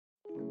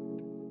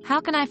How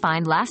can I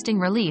find lasting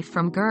relief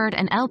from GERD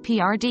and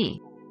LPRD?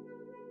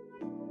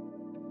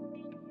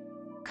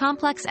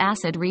 Complex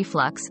acid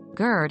reflux,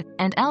 GERD,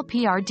 and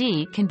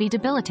LPRD can be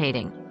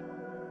debilitating.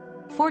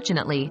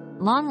 Fortunately,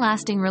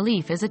 long-lasting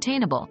relief is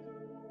attainable.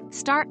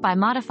 Start by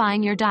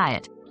modifying your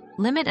diet.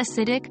 Limit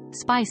acidic,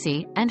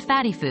 spicy, and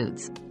fatty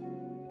foods.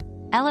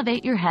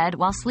 Elevate your head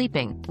while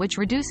sleeping, which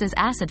reduces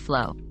acid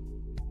flow.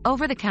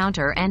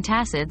 Over-the-counter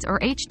antacids or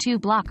H2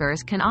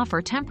 blockers can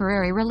offer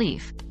temporary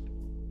relief.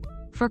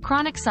 For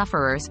chronic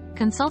sufferers,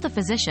 consult a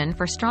physician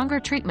for stronger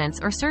treatments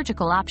or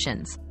surgical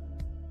options.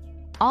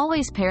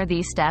 Always pair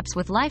these steps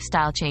with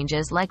lifestyle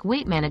changes like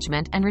weight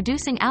management and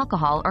reducing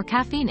alcohol or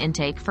caffeine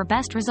intake for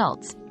best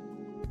results.